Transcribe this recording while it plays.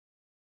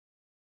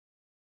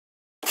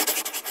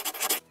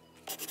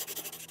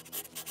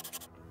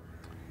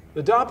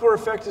The Doppler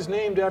effect is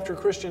named after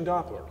Christian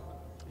Doppler.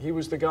 He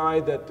was the guy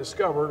that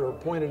discovered or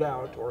pointed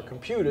out or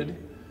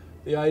computed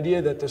the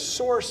idea that the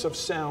source of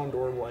sound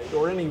or light,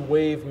 or any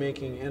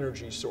wave-making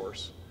energy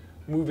source,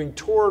 moving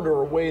toward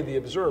or away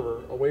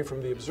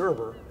from the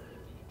observer,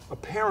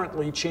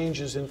 apparently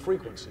changes in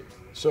frequency.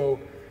 So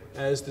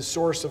as the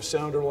source of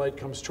sound or light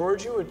comes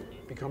towards you,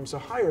 it becomes a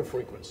higher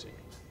frequency,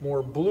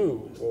 more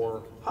blue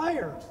or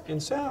higher in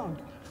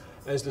sound.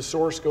 As the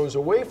source goes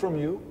away from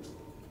you,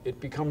 it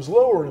becomes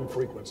lower in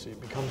frequency,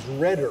 it becomes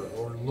redder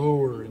or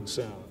lower in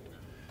sound.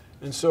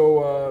 And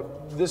so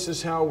this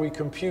is how we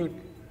compute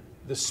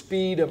the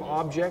speed of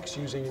objects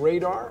using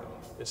radar.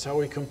 It's how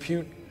we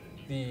compute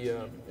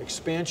the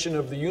expansion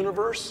of the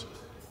universe.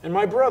 And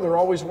my brother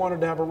always wanted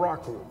to have a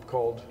rock group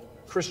called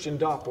Christian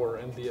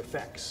Doppler and the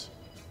Effects.